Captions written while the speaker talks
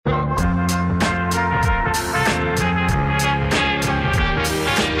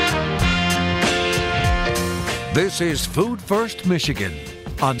This is Food First Michigan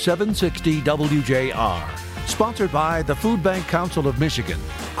on 760 WJR, sponsored by the Food Bank Council of Michigan,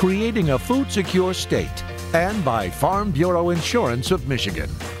 creating a food-secure state, and by Farm Bureau Insurance of Michigan.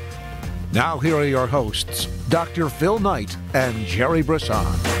 Now here are your hosts, Dr. Phil Knight and Jerry Brisson.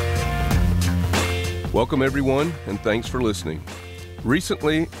 Welcome everyone, and thanks for listening.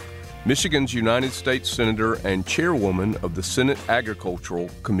 Recently, Michigan's United States Senator and Chairwoman of the Senate Agricultural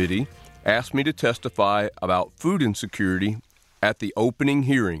Committee asked me to testify about food insecurity at the opening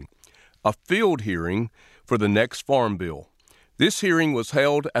hearing, a field hearing for the next Farm Bill. This hearing was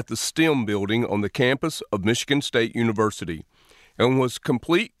held at the STEM building on the campus of Michigan State University and was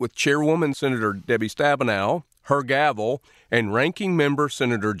complete with Chairwoman Senator Debbie Stabenow, her gavel, and Ranking Member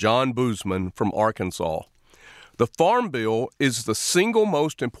Senator John Boozman from Arkansas. The Farm Bill is the single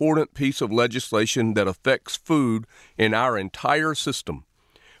most important piece of legislation that affects food in our entire system.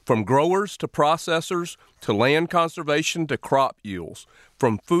 From growers to processors to land conservation to crop yields,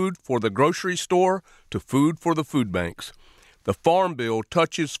 from food for the grocery store to food for the food banks. The Farm Bill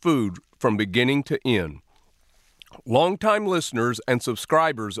touches food from beginning to end. Longtime listeners and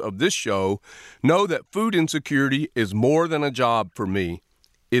subscribers of this show know that food insecurity is more than a job for me.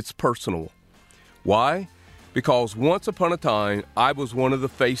 It's personal. Why? Because once upon a time, I was one of the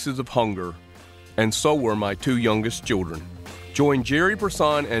faces of hunger, and so were my two youngest children. Join Jerry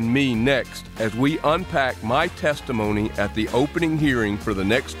Brisson and me next as we unpack my testimony at the opening hearing for the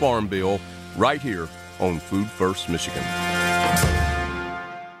next Farm Bill right here on Food First Michigan.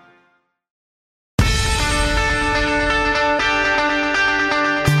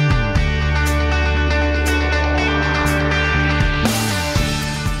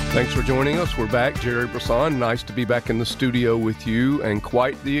 Thanks for joining us. We're back. Jerry Brisson. Nice to be back in the studio with you, and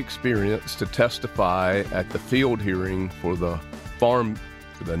quite the experience to testify at the field hearing for the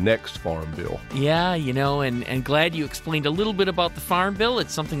next Farm Bill. Yeah, and glad you explained a little bit about the Farm Bill.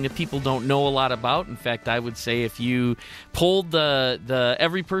 It's something that people don't know a lot about. In fact, I would say if you polled the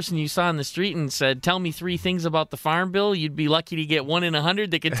every person you saw in the street and said, "Tell me 3 things about the Farm Bill," you'd be lucky to get 1 in 100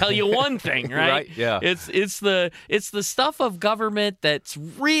 that could tell you one thing, right? Right, yeah. It's the stuff of government that's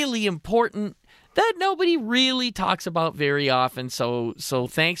really important that nobody really talks about very often. So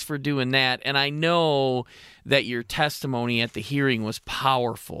thanks for doing that. And I know that your testimony at the hearing was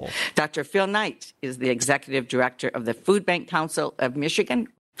powerful. Dr. Phil Knight is the Executive Director of the Food Bank Council of Michigan.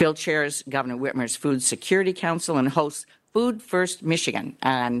 Phil chairs Governor Whitmer's Food Security Council and hosts Food First Michigan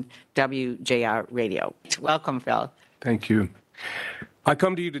on WJR Radio. Welcome, Phil. Thank you. I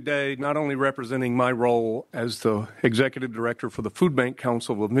come to you today not only representing my role as the Executive Director for the Food Bank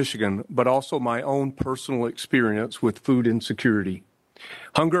Council of Michigan, but also my own personal experience with food insecurity.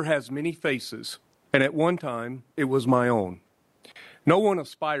 Hunger has many faces, and at one time, it was my own. No one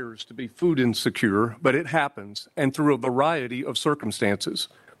aspires to be food insecure, but it happens, and through a variety of circumstances.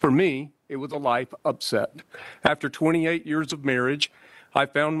 For me, it was a life upset. After 28 years of marriage, I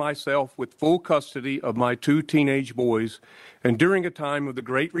found myself with full custody of my 2 teenage boys, and during a time of the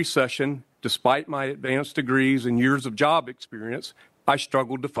Great Recession, despite my advanced degrees and years of job experience, I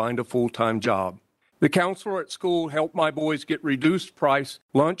struggled to find a full-time job. The counselor at school helped my boys get reduced price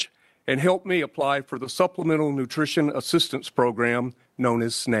lunch and helped me apply for the Supplemental Nutrition Assistance Program known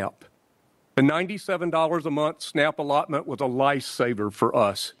as SNAP. The $97 a month SNAP allotment was a lifesaver for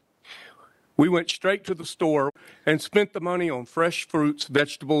us. We went straight to the store and spent the money on fresh fruits,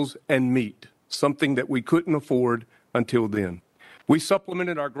 vegetables, and meat, something that we couldn't afford until then. We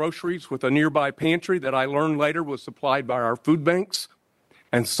supplemented our groceries with a nearby pantry that I learned later was supplied by our food banks,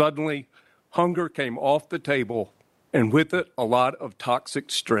 and suddenly hunger came off the table, and with it, a lot of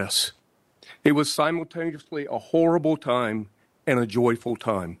toxic stress. It was simultaneously a horrible time and a joyful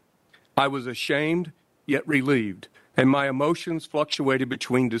time. I was ashamed, yet relieved, and my emotions fluctuated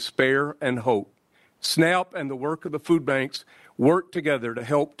between despair and hope. SNAP and the work of the food banks worked together to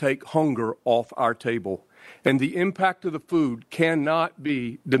help take hunger off our table, and the impact of the food cannot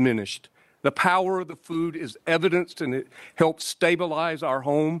be diminished. The power of the food is evidenced, and it helped stabilize our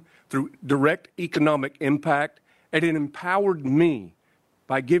home through direct economic impact, and it empowered me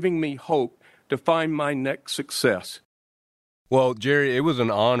by giving me hope to find my next success. Well, Jerry, it was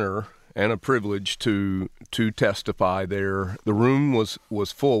an honor and a privilege to testify there. The room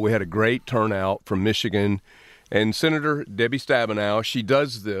was full. We had a great turnout from Michigan, and Senator Debbie Stabenow, she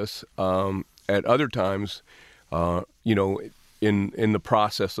does this at other times, in the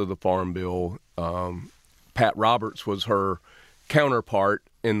process of the Farm Bill. Pat Roberts was her counterpart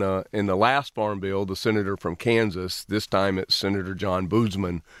in the last Farm Bill, the senator from Kansas. This time it's Senator John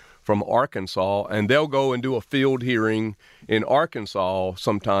Boozman from Arkansas, and they'll go and do a field hearing in Arkansas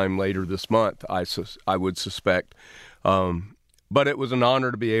sometime later this month, I would suspect. But it was an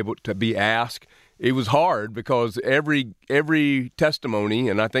honor to be able to be asked. It was hard because every testimony,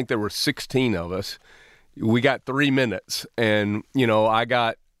 and I think there were 16 of us, we got 3 minutes, and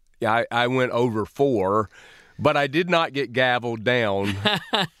I went over 4. But I did not get gavelled down,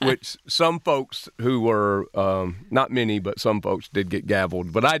 which some folks who were, not many, but some folks did get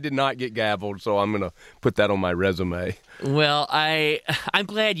gavelled. But I did not get gavelled, so I'm going to put that on my resume. Well, I'm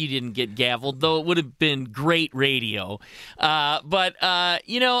glad you didn't get gavelled, though it would have been great radio. But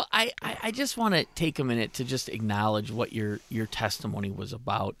I just want to take a minute to just acknowledge what your testimony was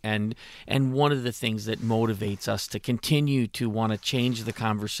about. And one of the things that motivates us to continue to want to change the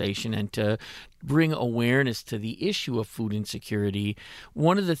conversation and to bring awareness to the issue of food insecurity.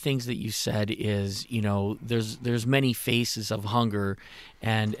 One of the things that you said is, there's many faces of hunger,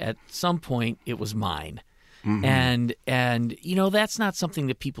 and at some point it was mine. Mm-hmm. And that's not something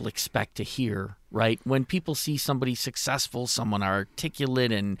that people expect to hear, right? When people see somebody successful, someone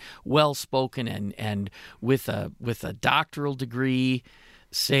articulate and well-spoken and with a doctoral degree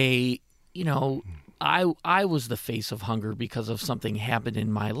say, I was the face of hunger because of something happened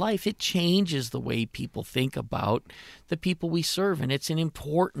in my life. It changes the way people think about the people we serve, and it's an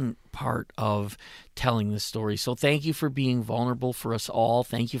important part of telling the story. So thank you for being vulnerable for us all.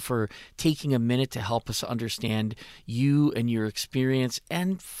 Thank you for taking a minute to help us understand you and your experience,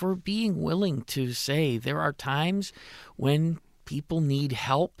 and for being willing to say there are times when people need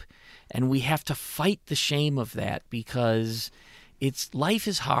help, and we have to fight the shame of that because life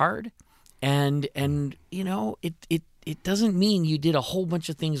is hard. And it doesn't mean you did a whole bunch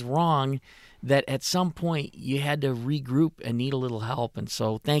of things wrong, that at some point you had to regroup and need a little help. And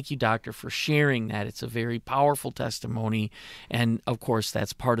so thank you, Doctor, for sharing that. It's a very powerful testimony. And, of course,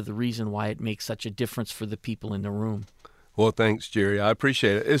 that's part of the reason why it makes such a difference for the people in the room. Well, thanks, Jerry. I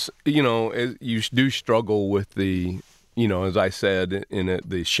appreciate it. It's, you do struggle with the, as I said in it,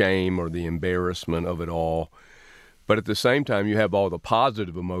 the shame or the embarrassment of it all. But at the same time, you have all the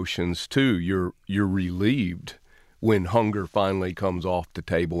positive emotions, too. You're relieved when hunger finally comes off the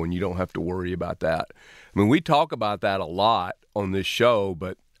table and you don't have to worry about that. I mean, we talk about that a lot on this show,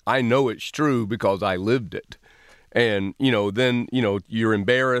 but I know it's true because I lived it. And, then, you're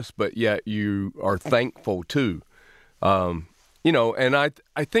embarrassed, but yet you are thankful, too. And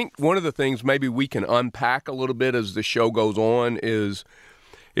I think one of the things maybe we can unpack a little bit as the show goes on is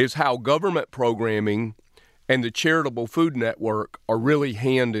how government programming and the Charitable Food Network are really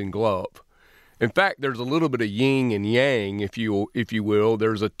hand in glove. In fact, there's a little bit of yin and yang, if you will.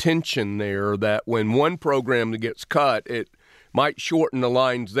 There's a tension there that when one program gets cut, it might shorten the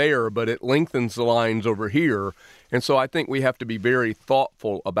lines there, but it lengthens the lines over here. And so I think we have to be very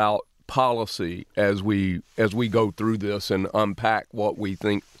thoughtful about policy as we go through this and unpack what we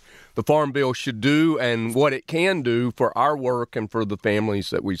think the Farm Bill should do and what it can do for our work and for the families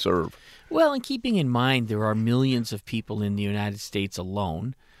that we serve. Well, and keeping in mind there are millions of people in the United States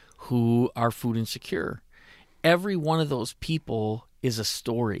alone who are food insecure. Every one of those people is a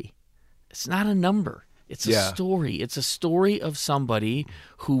story. It's not a number. It's a story. It's a story of somebody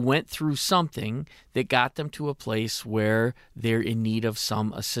who went through something that got them to a place where they're in need of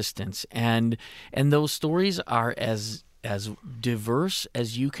some assistance. And those stories are as diverse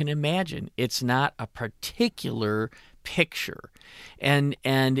as you can imagine. It's not a particular picture. And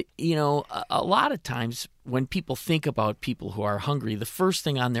a lot of times when people think about people who are hungry, the first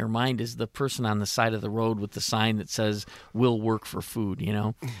thing on their mind is the person on the side of the road with the sign that says, "We'll work for food,"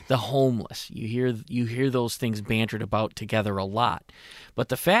 the homeless. You hear those things bantered about together a lot. But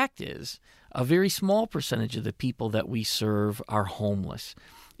the fact is, a very small percentage of the people that we serve are homeless.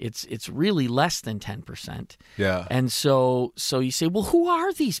 It's really less than 10%. Yeah. And so you say, well, who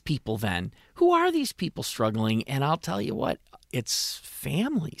are these people then? Who are these people struggling? And I'll tell you what, it's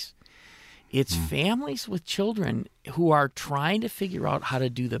families. It's families with children who are trying to figure out how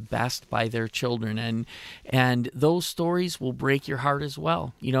to do the best by their children. And those stories will break your heart as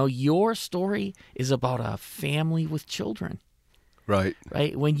well. Your story is about a family with children. Right.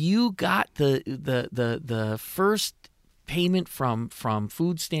 Right. When you got the first payment from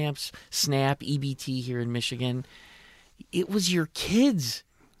food stamps, SNAP, EBT here in Michigan, it was your kids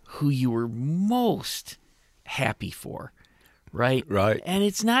who you were most happy for, right? Right. And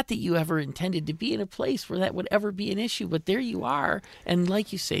it's not that you ever intended to be in a place where that would ever be an issue, but there you are. And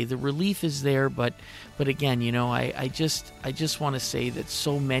like you say, the relief is there. But again, I just want to say that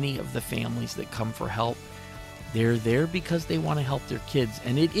so many of the families that come for help They're there because they want to help their kids,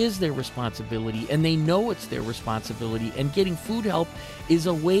 and it is their responsibility, and they know it's their responsibility, and getting food help is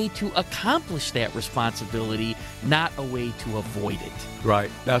a way to accomplish that responsibility, not a way to avoid it. Right.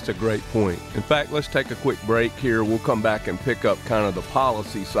 That's a great point. In fact, let's take a quick break here. We'll come back and pick up kind of the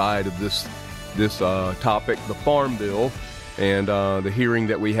policy side of this topic, the Farm Bill, and the hearing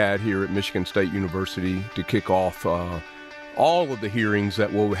that we had here at Michigan State University to kick off all of the hearings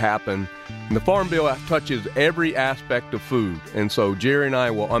that will happen. And the Farm Bill touches every aspect of food. And so Jerry and I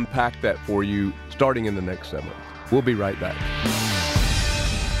will unpack that for you starting in the next segment. We'll be right back.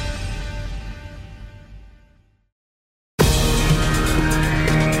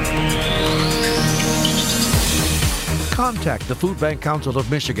 Contact the Food Bank Council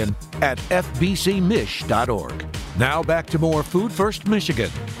of Michigan at fbcmich.org. Now back to more Food First Michigan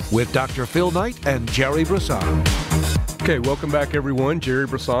with Dr. Phil Knight and Jerry Brisson. Okay, welcome back, everyone. Jerry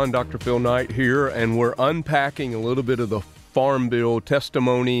Brisson, Dr. Phil Knight here, and we're unpacking a little bit of the Farm Bill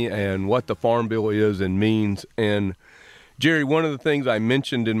testimony and what the Farm Bill is and means. And Jerry, one of the things I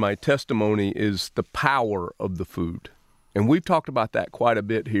mentioned in my testimony is the power of the food. And we've talked about that quite a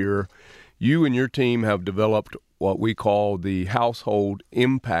bit here. You and your team have developed what we call the household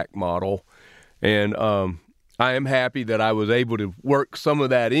impact model. And I am happy that I was able to work some of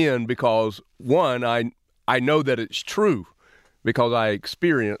that in because, one, I know that it's true because I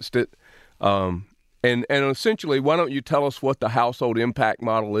experienced it. And essentially, why don't you tell us what the household impact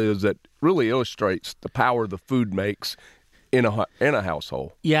model is that really illustrates the power the food makes in a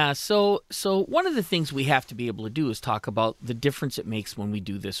household? Yeah, so one of the things we have to be able to do is talk about the difference it makes when we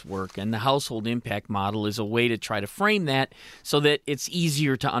do this work. And the household impact model is a way to try to frame that so that it's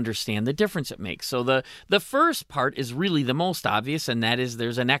easier to understand the difference it makes. So the first part is really the most obvious, and that is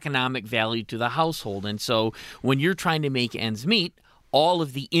there's an economic value to the household. And so when you're trying to make ends meet, all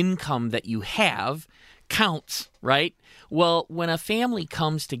of the income that you have counts, right? Well, when a family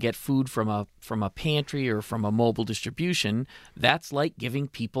comes to get food from a pantry or from a mobile distribution, that's like giving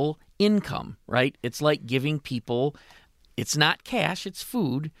people income, right? It's like giving people, it's not cash, it's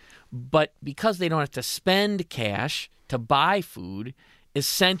food, but because they don't have to spend cash to buy food,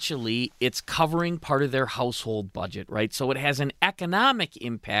 essentially it's covering part of their household budget, right? So it has an economic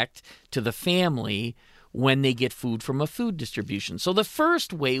impact to the family when they get food from a food distribution. So the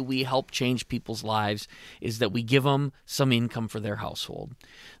first way we help change people's lives is that we give them some income for their household.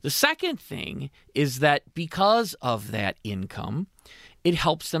 The second thing is that because of that income, it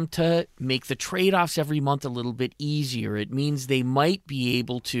helps them to make the trade-offs every month a little bit easier. It means they might be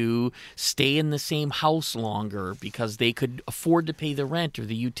able to stay in the same house longer because they could afford to pay the rent or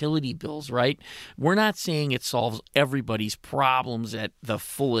the utility bills, right? We're not saying it solves everybody's problems at the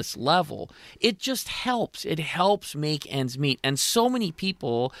fullest level. It just helps. It helps make ends meet. And so many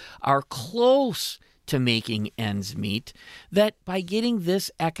people are close to making ends meet that by getting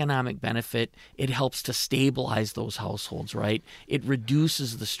this economic benefit, it helps to stabilize those households, right? It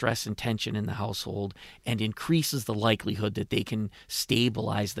reduces the stress and tension in the household and increases the likelihood that they can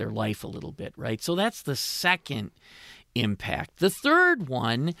stabilize their life a little bit, right? So that's the second impact. The third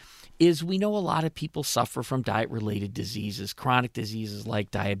one is we know a lot of people suffer from diet-related diseases, chronic diseases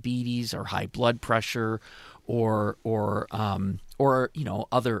like diabetes or high blood pressure or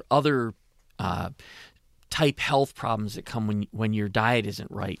other type health problems that come when your diet isn't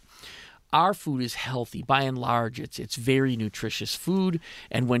right. Our food is healthy. By and large, it's very nutritious food.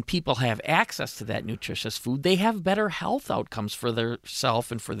 And when people have access to that nutritious food, they have better health outcomes for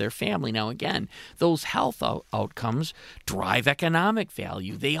themselves and for their family. Now, again, those health outcomes drive economic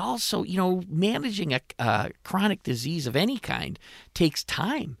value. They also, managing a chronic disease of any kind takes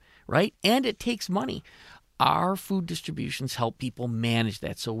time, right? And it takes money. Our food distributions help people manage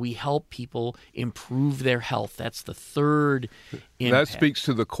that. So we help people improve their health. That's the third impact. That speaks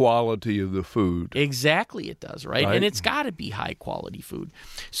to the quality of the food. Exactly, it does, right? And it's got to be high-quality food.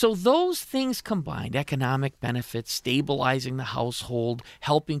 So those things combined, economic benefits, stabilizing the household,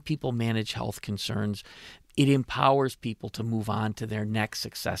 helping people manage health concerns, it empowers people to move on to their next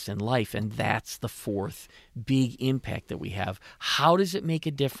success in life. And that's the fourth big impact that we have. How does it make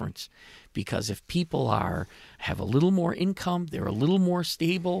a difference? Because if people have a little more income, they're a little more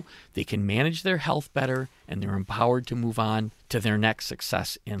stable, they can manage their health better, and they're empowered to move on to their next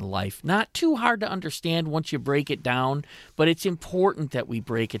success in life. Not too hard to understand once you break it down, but it's important that we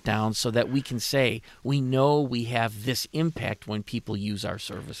break it down so that we can say we know we have this impact when people use our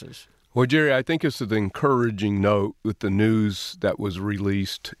services. Well, Jerry, I think it's an encouraging note with the news that was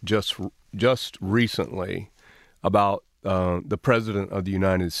released just recently about the President of the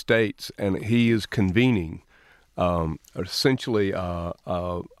United States, and he is convening essentially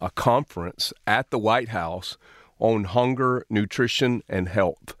a conference at the White House on hunger, nutrition, and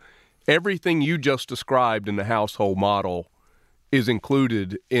health. Everything you just described in the household model is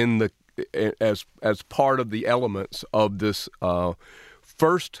included in the as part of the elements of this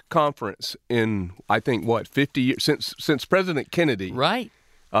first conference in, I think, 50 years since President Kennedy. Right.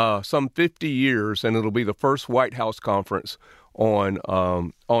 Some 50 years, and it'll be the first White House conference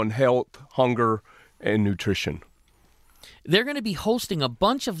on health, hunger, and nutrition. They're going to be hosting a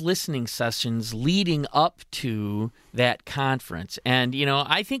bunch of listening sessions leading up to that conference. And,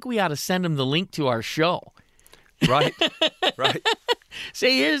 I think we ought to send them the link to our show. Right, right.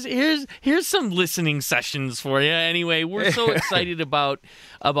 Say, here's some listening sessions for you. Anyway, we're so excited about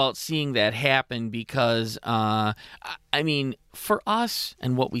seeing that happen because, for us,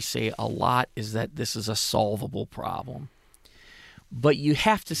 and what we say a lot is that this is a solvable problem. But you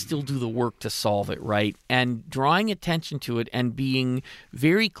have to still do the work to solve it, right? And drawing attention to it and being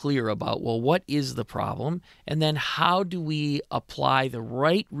very clear about, well, what is the problem? And then how do we apply the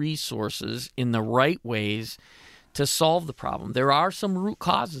right resources in the right ways to solve the problem? There are some root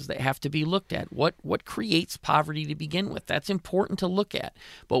causes that have to be looked at. What creates poverty to begin with? That's important to look at.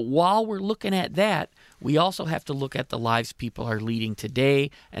 But while we're looking at that, we also have to look at the lives people are leading today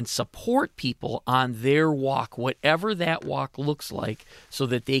and support people on their walk, whatever that walk looks like, so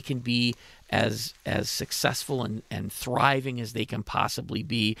that they can be as successful and thriving as they can possibly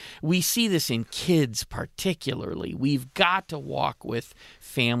be. We see this in kids particularly. We've got to walk with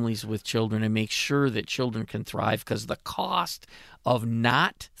families with children and make sure that children can thrive, because the cost of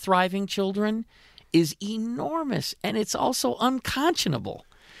not thriving children is enormous, and it's also unconscionable,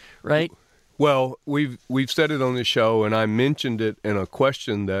 right? Well, we've said it on the show, and I mentioned it in a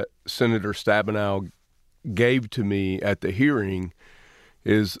question that Senator Stabenow gave to me at the hearing,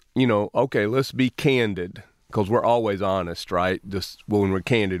 is, okay, let's be candid, because we're always honest, right? When we're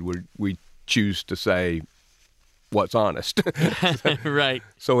candid, we choose to say what's honest. Right.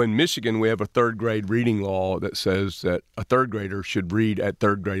 So in Michigan, we have a third grade reading law that says that a third grader should read at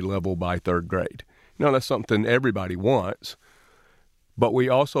third grade level by third grade. That's something everybody wants. But we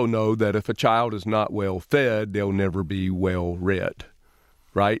also know that if a child is not well fed, they'll never be well read,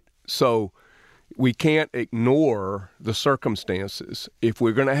 right? So we can't ignore the circumstances. If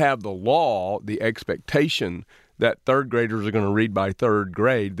we're going to have the law, the expectation that third graders are going to read by third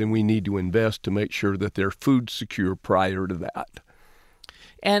grade, then we need to invest to make sure that they're food secure prior to that.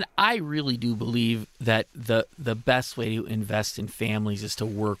 And I really do believe that the best way to invest in families is to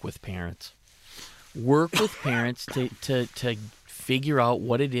work with parents. Work with parents to figure out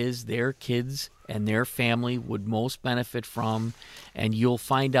what it is their kids and their family would most benefit from, and you'll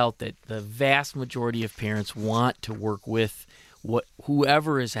find out that the vast majority of parents want to work with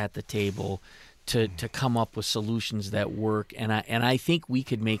whoever is at the table to come up with solutions that work. And I think we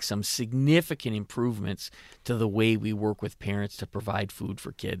could make some significant improvements to the way we work with parents to provide food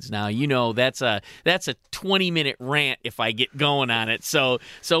for kids. Now, that's a 20-minute rant if I get going on it. So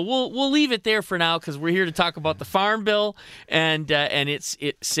we'll leave it there for now, because we're here to talk about the Farm Bill and its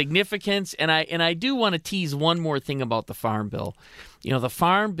significance. And I do want to tease one more thing about the Farm Bill. The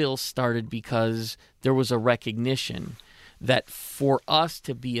Farm Bill started because there was a recognition that for us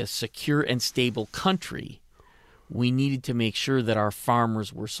to be a secure and stable country, we needed to make sure that our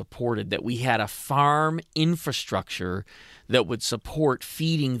farmers were supported, that we had a farm infrastructure that would support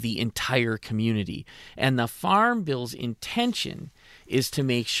feeding the entire community. And the Farm Bill's intention is to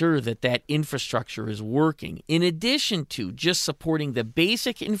make sure that that infrastructure is working, in addition to just supporting the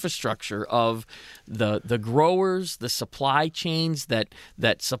basic infrastructure of the growers, the supply chains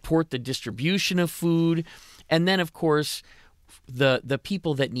that support the distribution of food, and then, of course, the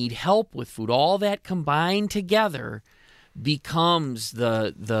people that need help with food. All that combined together becomes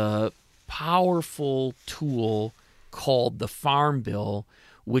the powerful tool called the Farm Bill,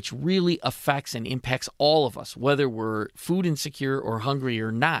 which really affects and impacts all of us, whether we're food insecure or hungry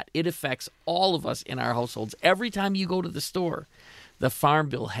or not. It affects all of us in our households. Every time you go to the store, the Farm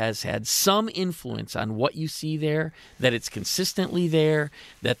Bill has had some influence on what you see there, that it's consistently there,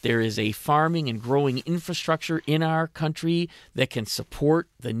 that there is a farming and growing infrastructure in our country that can support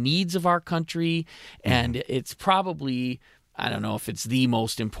the needs of our country. And it's probably, I don't know if it's the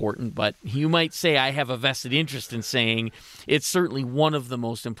most important, but you might say I have a vested interest in saying it's certainly one of the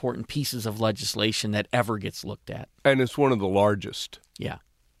most important pieces of legislation that ever gets looked at. And it's one of the largest. Yeah.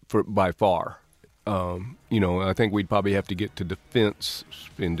 By far. I think we'd probably have to get to defense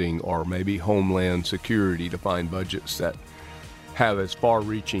spending or maybe homeland security to find budgets that have as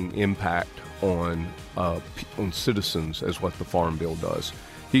far-reaching impact on citizens as what the Farm Bill does.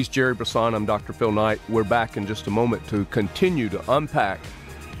 He's Jerry Brisson. I'm Dr. Phil Knight. We're back in just a moment to continue to unpack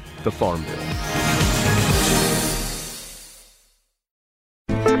the Farm Bill.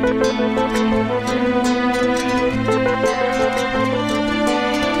 Food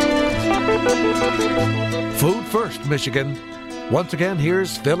First, Michigan. Once again,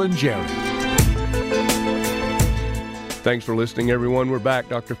 here's Phil and Jerry. Thanks for listening, everyone. We're back.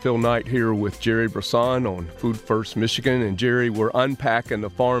 Dr. Phil Knight here with Jerry Brisson on Food First Michigan. And Jerry, we're unpacking the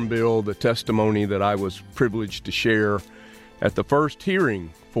Farm Bill, the testimony that I was privileged to share at the first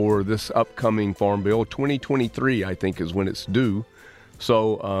hearing for this upcoming Farm Bill. 2023, I think, is when it's due.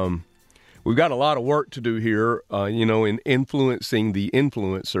 So we've got a lot of work to do here, in influencing the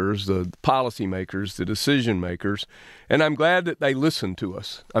influencers, the policymakers, the decision makers. And I'm glad that they listened to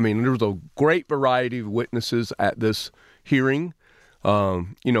us. I mean, there was a great variety of witnesses at this hearing.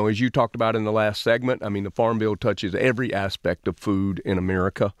 As you talked about in the last segment, I mean, the Farm Bill touches every aspect of food in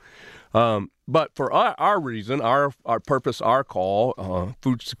America. But for our reason, our purpose, our call,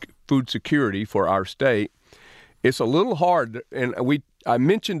 food security for our state, it's a little hard. And I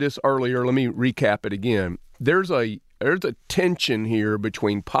mentioned this earlier. Let me recap it again. There's a tension here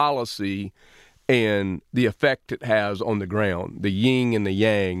between policy and the effect it has on the ground, the yin and the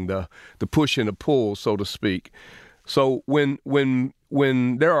yang, the push and the pull, so to speak. So when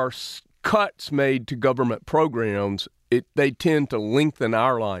there are cuts made to government programs, they tend to lengthen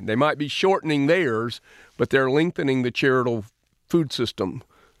our line. They might be shortening theirs, but they're lengthening the charitable food system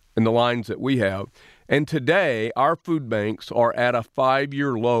and the lines that we have. And today, our food banks are at a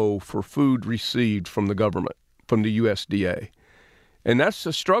 5-year low for food received from the government, from the USDA. And that's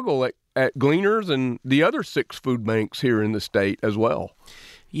a struggle at Gleaners and the other 6 food banks here in the state as well.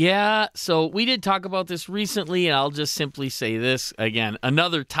 Yeah, so we did talk about this recently, and I'll just simply say this again,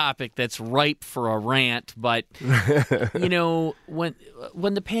 another topic that's ripe for a rant, but,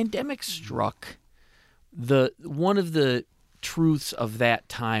 when the pandemic struck, one of the truths of that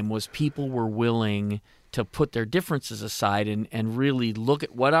time was people were willing to put their differences aside and really look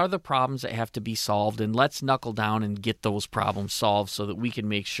at what are the problems that have to be solved, and let's knuckle down and get those problems solved so that we can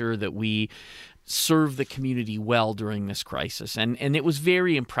make sure that we serve the community well during this crisis. And it was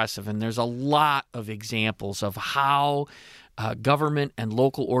very impressive, and there's a lot of examples of how government and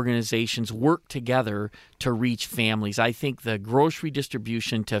local organizations work together to reach families. I think the grocery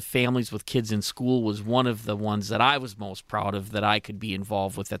distribution to families with kids in school was one of the ones that I was most proud of that I could be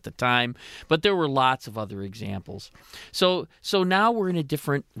involved with at the time, but there were lots of other examples. So now we're in a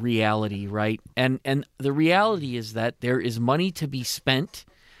different reality, right? And the reality is that there is money to be spent,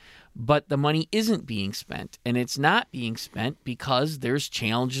 but the money isn't being spent, and it's not being spent because there's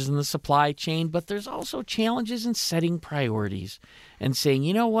challenges in the supply chain, but there's also challenges in setting priorities and saying,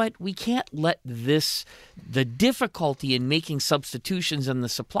 you know what, we can't let the difficulty in making substitutions in the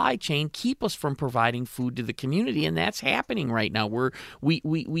supply chain keep us from providing food to the community, and that's happening right now.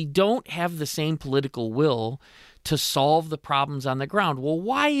 We don't have the same political will to solve the problems on the ground. Well,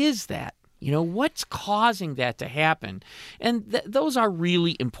 why is that? What's causing that to happen? And those are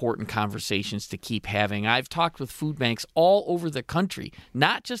really important conversations to keep having. I've talked with food banks all over the country,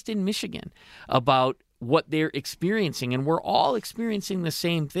 not just in Michigan, about what they're experiencing. And we're all experiencing the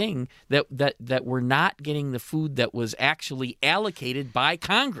same thing, that we're not getting the food that was actually allocated by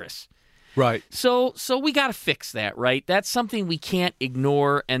Congress. Right. So we got to fix that, right? That's something we can't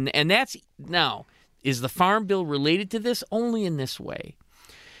ignore. And that's now, is the Farm Bill related to this? Only in this way.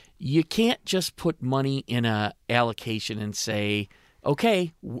 You can't just put money in a allocation and say,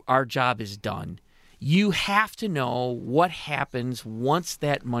 okay, our job is done. You have to know what happens once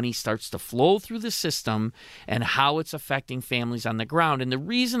that money starts to flow through the system and how it's affecting families on the ground. And the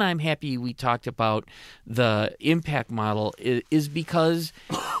reason I'm happy we talked about the impact model is because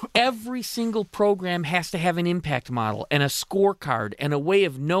every single program has to have an impact model and a scorecard and a way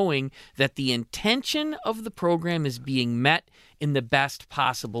of knowing that the intention of the program is being met in the best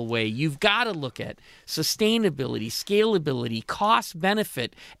possible way. You've got to look at sustainability, scalability, cost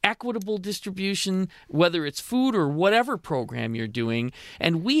benefit, equitable distribution, whether it's food or whatever program you're doing.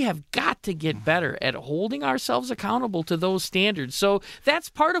 And we have got to get better at holding ourselves accountable to those standards. So that's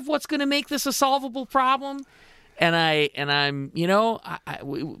part of what's going to make this a solvable problem. And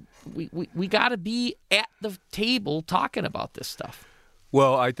we got to be at the table talking about this stuff.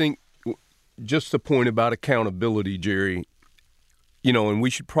 Well, I think just the point about accountability, Jerry, and we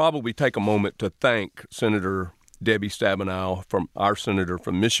should probably take a moment to thank Senator Debbie Stabenow, our senator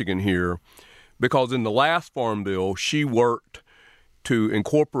from Michigan here, because in the last Farm Bill, she worked to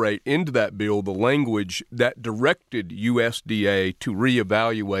incorporate into that bill the language that directed USDA to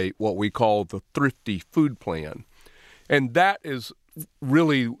reevaluate what we call the Thrifty Food Plan. And that is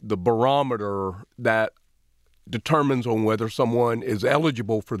really the barometer that determines on whether someone is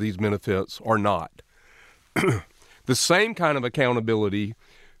eligible for these benefits or not. The same kind of accountability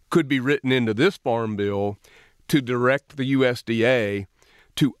could be written into this farm bill to direct the USDA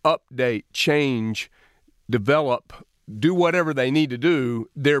to update, change, develop, do whatever they need to do,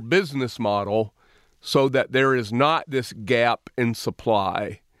 their business model, so that there is not this gap in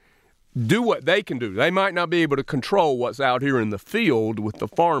supply. Do what they can do. They might not be able to control what's out here in the field with the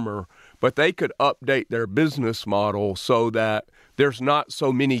farmer, but they could update their business model so that there's not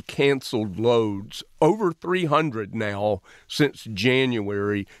so many canceled loads. Over 300 now since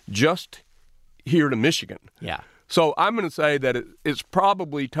January, just here to Michigan. Yeah. So I'm going to say that it's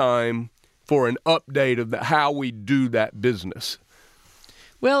probably time for an update of how we do that business.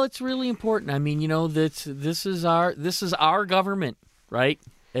 Well, it's really important. I mean, this is our government, right?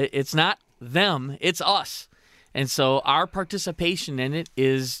 It's not them, it's us. And so our participation in it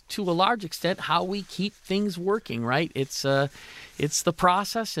is, to a large extent, how we keep things working, right? It's the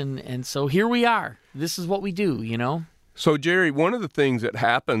process, and so here we are. This is what we do, So, Jerry, one of the things that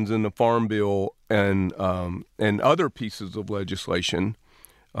happens in the Farm Bill and other pieces of legislation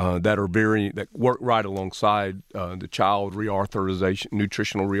that work right alongside the child reauthorization,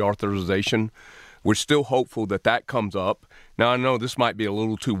 nutritional reauthorization, we're still hopeful that comes up. Now, I know this might be a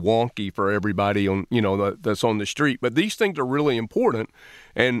little too wonky for everybody that's on the street, but these things are really important,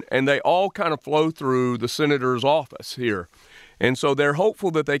 and they all kind of flow through the senator's office here. And so they're hopeful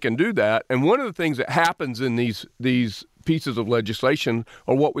that they can do that. And one of the things that happens in these pieces of legislation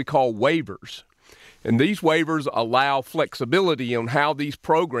are what we call waivers. And these waivers allow flexibility on how these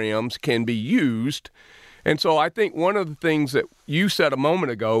programs can be used. And so I think one of the things that you said a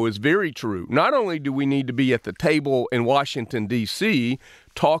moment ago is very true. Not only do we need to be at the table in Washington, D.C.,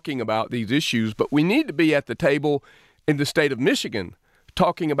 talking about these issues, but we need to be at the table in the state of Michigan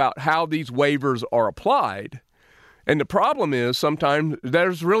talking about how these waivers are applied. And the problem is sometimes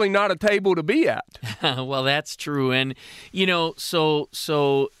there's really not a table to be at. Well, that's true. And, so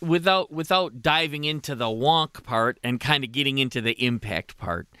without diving into the wonk part and kind of getting into the impact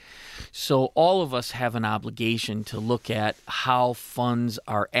part, so all of us have an obligation to look at how funds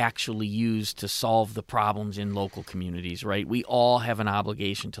are actually used to solve the problems in local communities, right? We all have an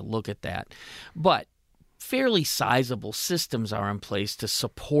obligation to look at that. But fairly sizable systems are in place to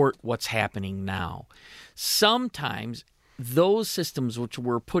support what's happening now. Sometimes those systems, which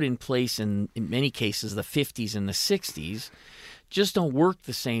were put in place in many cases the 50s and the 60s, just don't work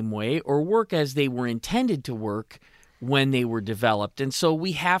the same way or work as they were intended to work when they were developed. And so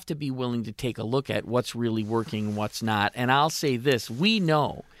we have to be willing to take a look at what's really working and what's not. And I'll say this, we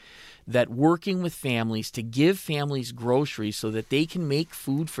know that working with families to give families groceries so that they can make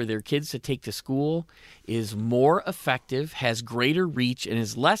food for their kids to take to school is more effective, has greater reach, and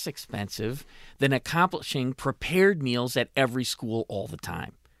is less expensive than accomplishing prepared meals at every school all the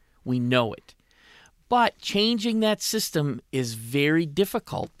time. We know it. But changing that system is very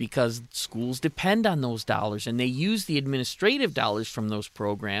difficult because schools depend on those dollars and they use the administrative dollars from those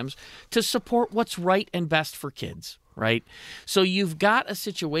programs to support what's right and best for kids, right? So you've got a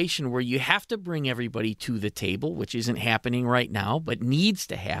situation where you have to bring everybody to the table, which isn't happening right now, but needs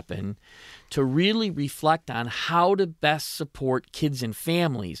to happen, to really reflect on how to best support kids and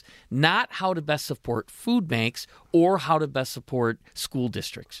families, not how to best support food banks or how to best support school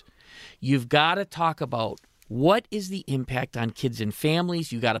districts. You've got to talk about what is the impact on kids and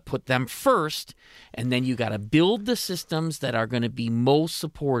families. You got to put them first, and then you got to build the systems that are going to be most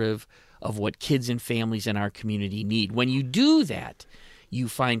supportive of what kids and families in our community need. When you do that, you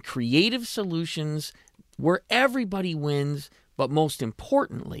find creative solutions where everybody wins, but most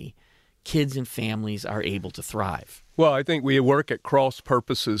importantly, kids and families are able to thrive. Well, I think we work at cross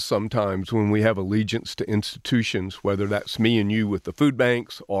purposes sometimes when we have allegiance to institutions, whether that's me and you with the food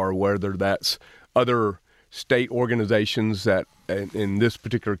banks or whether that's other state organizations that, in this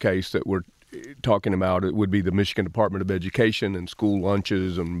particular case that we're talking about, it would be the Michigan Department of Education and school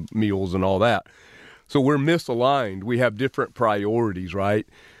lunches and meals and all that. So we're misaligned. We have different priorities, right?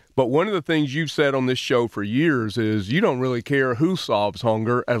 But one of the things you've said on this show for years is you don't really care who solves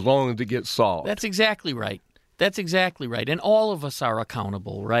hunger as long as it gets solved. That's exactly right. That's exactly right. And all of us are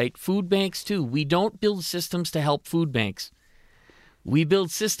accountable, right? Food banks, too. We don't build systems to help food banks. We build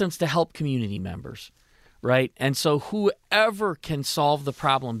systems to help community members, right? And so whoever can solve the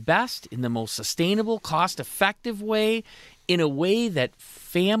problem best in the most sustainable, cost-effective way, in a way that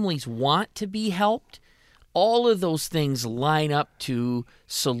families want to be helped, all of those things line up to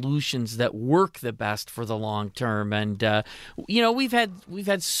solutions that work the best for the long term. And we've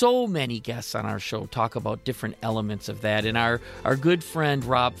had so many guests on our show talk about different elements of that. And our good friend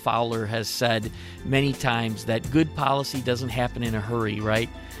Rob Fowler has said many times that good policy doesn't happen in a hurry, right?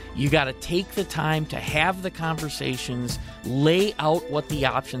 You got to take the time to have the conversations, lay out what the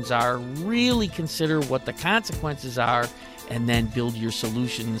options are, really consider what the consequences are, and then build your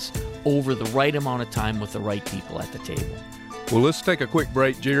solutions over the right amount of time with the right people at the table. Well, let's take a quick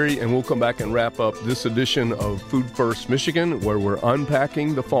break, Jerry, and we'll come back and wrap up this edition of Food First Michigan, where we're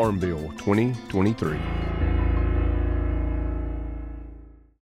unpacking the Farm Bill 2023.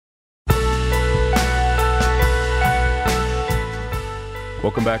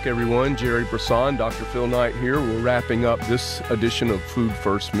 Welcome back, everyone. Jerry Brisson, Dr. Phil Knight here. We're wrapping up this edition of Food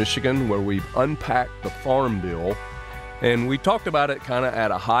First Michigan, where we've unpacked the Farm Bill. And we talked about it kind of at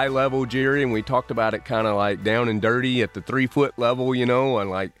a high level, Jerry, and we talked about it kind of like down and dirty at the 3-foot level, you know,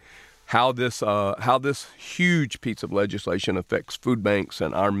 and like how this huge piece of legislation affects food banks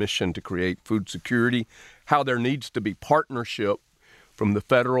and our mission to create food security, how there needs to be partnership from the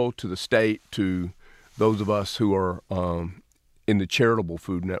federal to the state to those of us who are in the charitable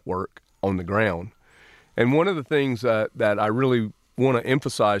food network on the ground. And one of the things that I really want to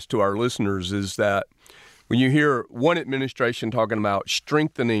emphasize to our listeners is that when you hear one administration talking about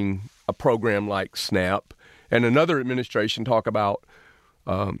strengthening a program like SNAP and another administration talk about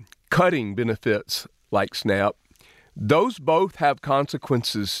cutting benefits like SNAP, those both have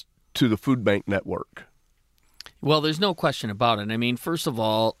consequences to the food bank network. Well, there's no question about it. I mean, first of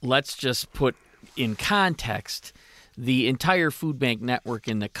all, let's just put in context, the entire food bank network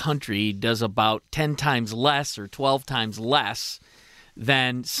in the country does about 10 times less or 12 times less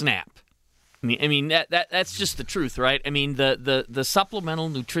than SNAP. I mean that's just the truth, right? I mean, the Supplemental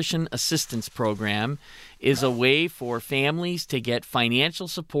Nutrition Assistance Program is a way for families to get financial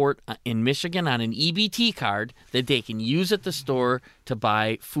support in Michigan on an EBT card that they can use at the store to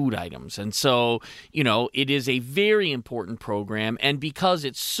buy food items. And so, you know, it is a very important program. And because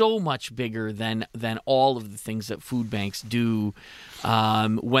it's so much bigger than all of the things that food banks do,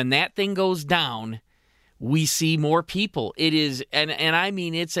 when that thing goes down, we see more people. It is, and I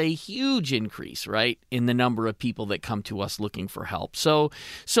mean, it's a huge increase, right, in the number of people that come to us looking for help. So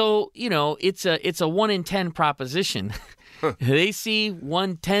you know, it's a 1 in 10 proposition. They see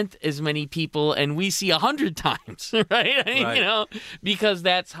 1/10 as many people, and we see 100 times, right? I mean, right. You know, because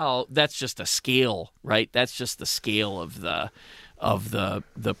that's just a scale, right? That's just the scale of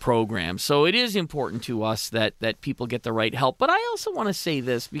the program. So it is important to us that people get the right help. But I also want to say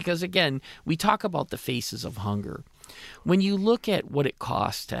this because, again, we talk about the faces of hunger. When you look at what it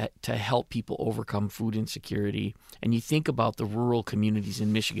costs to help people overcome food insecurity, and you think about the rural communities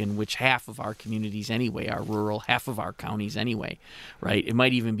in Michigan, which half of our communities anyway are rural, half of our counties anyway, right? It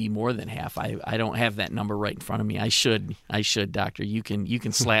might even be more than half. I don't have that number right in front of me. I should, Doctor. You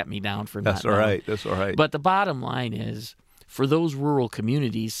can slap me down for That's not all knowing. right. That's all right. But the bottom line is, for those rural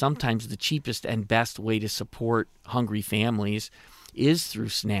communities, sometimes the cheapest and best way to support hungry families is through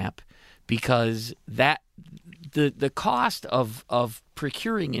SNAP, because the cost of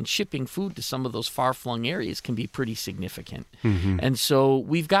procuring and shipping food to some of those far-flung areas can be pretty significant. Mm-hmm. And so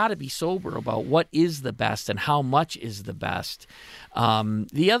we've got to be sober about what is the best and how much is the best.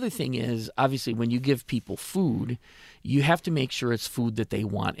 The other thing is, obviously, when you give people food, you have to make sure it's food that they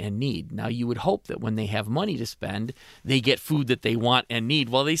want and need. Now, you would hope that when they have money to spend, they get food that they want and need.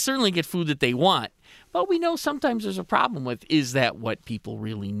 Well, they certainly get food that they want. But we know sometimes there's a problem with, is that what people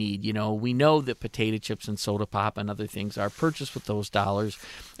really need? You know, we know that potato chips and soda pop and other things are purchased with those dollars.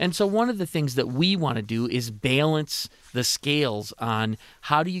 And so one of the things that we want to do is balance the scales on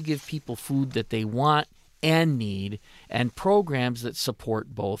how do you give people food that they want and need, and programs that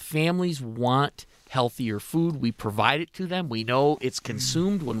support both. Families want healthier food. We provide it to them. We know it's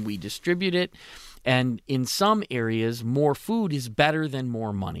consumed when we distribute it. And in some areas, more food is better than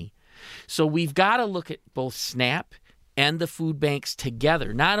more money. So we've got to look at both SNAP and the food banks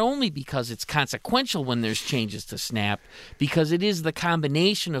together, not only because it's consequential when there's changes to SNAP, because it is the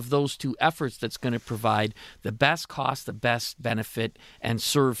combination of those two efforts that's going to provide the best cost, the best benefit, and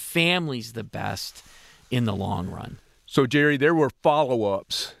serve families the best in the long run. So, Jerry, there were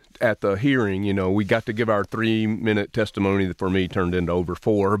follow-ups at the hearing. You know, we got to give our 3-minute testimony that for me turned into over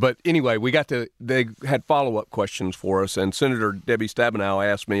 4. But anyway, they had follow-up questions for us, and Senator Debbie Stabenow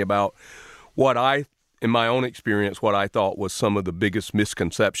asked me about in my own experience, what I thought was some of the biggest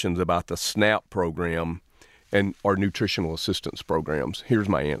misconceptions about the SNAP program and our nutritional assistance programs. Here's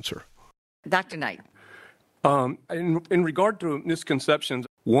my answer. Dr. Knight. In regard to misconceptions,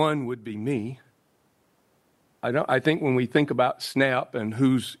 one would be me. I think when we think about SNAP and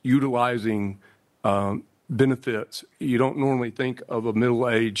who's utilizing benefits, you don't normally think of a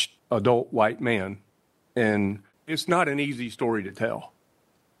middle-aged adult white man. And it's not an easy story to tell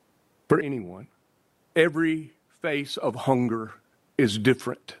for anyone. Every face of hunger is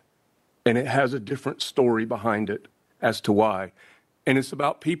different. and it has a different story behind it as to why. And it's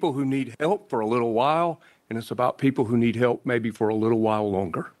about people who need help for a little while, and it's about people who need help maybe for a little while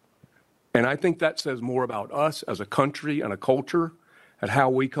longer. And I think that says more about us as a country and a culture and how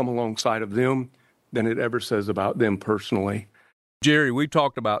we come alongside of them than it ever says about them personally. Jerry, we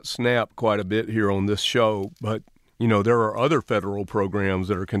talked about SNAP quite a bit here on this show, but there are other federal programs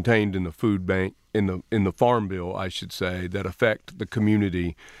that are contained in the food bank, in the Farm Bill, I should say, that affect the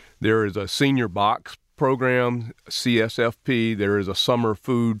community. There is a senior box program, CSFP. There is a summer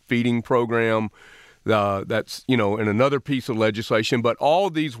food feeding program that's, in another piece of legislation. But all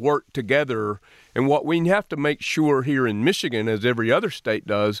of these work together. And what we have to make sure here in Michigan, as every other state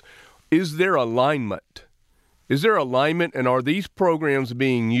does, is there alignment? Is there alignment, and are these programs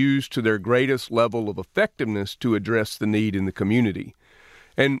being used to their greatest level of effectiveness to address the need in the community?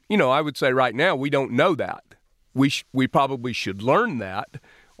 And, I would say right now we don't know that. We probably should learn that.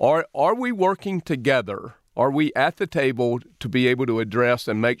 Are we working together? Are we at the table to be able to address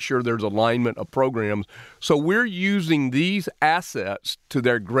and make sure there's alignment of programs so we're using these assets to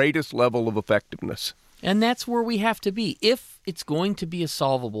their greatest level of effectiveness? And that's where we have to be. If it's going to be a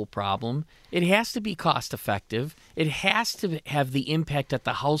solvable problem, it has to be cost effective. It has to have the impact at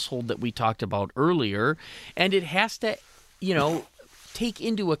the household that we talked about earlier. And it has to, take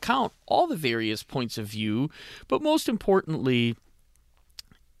into account all the various points of view. But most importantly,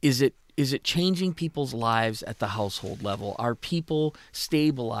 is it changing people's lives at the household level? Are people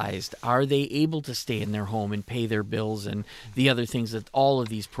stabilized? Are they able to stay in their home and pay their bills and the other things that all of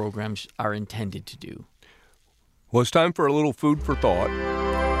these programs are intended to do? Well, it's time for a little food for thought.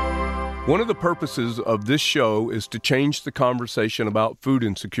 One of the purposes of this show is to change the conversation about food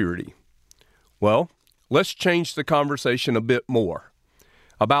insecurity. Well, let's change the conversation a bit more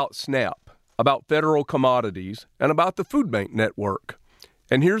about SNAP, about federal commodities, and about the food bank network.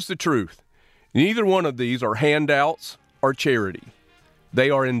 And here's the truth. Neither one of these are handouts or charity.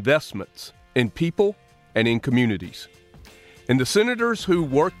 They are investments in people and in communities. And the senators who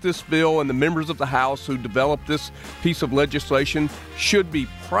worked this bill and the members of the House who developed this piece of legislation should be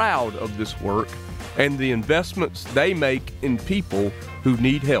proud of this work and the investments they make in people who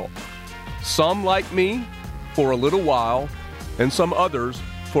need help. Some, like me, for a little while, and some others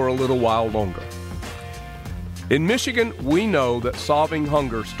for a little while longer. In Michigan, we know that solving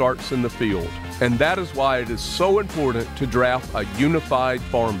hunger starts in the field, and that is why it is so important to draft a unified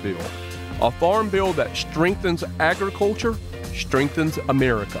farm bill. A farm bill that strengthens agriculture, strengthens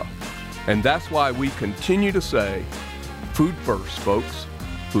America. And that's why we continue to say, food first, folks,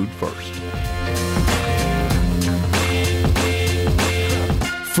 food first.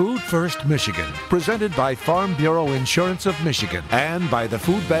 Food First Michigan, presented by Farm Bureau Insurance of Michigan and by the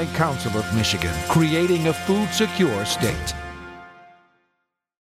Food Bank Council of Michigan, creating a food secure state.